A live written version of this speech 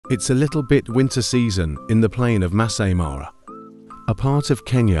It's a little bit winter season in the plain of Masai Mara, a part of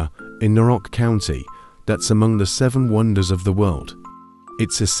Kenya in Narok County that's among the 7 wonders of the world.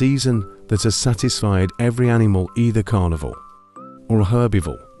 It's a season that has satisfied every animal, either carnivore or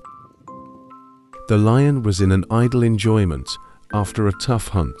herbivore. The lion was in an idle enjoyment after a tough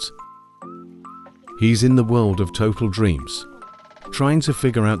hunt. He's in the world of total dreams, trying to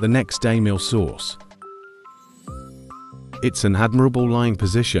figure out the next day meal source. It's an admirable lying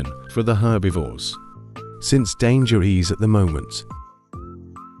position for the herbivores, since danger is at the moment.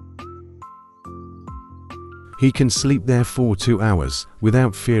 He can sleep there for 2 hours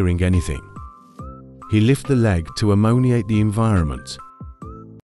without fearing anything. He lifts the leg to ammoniate the environment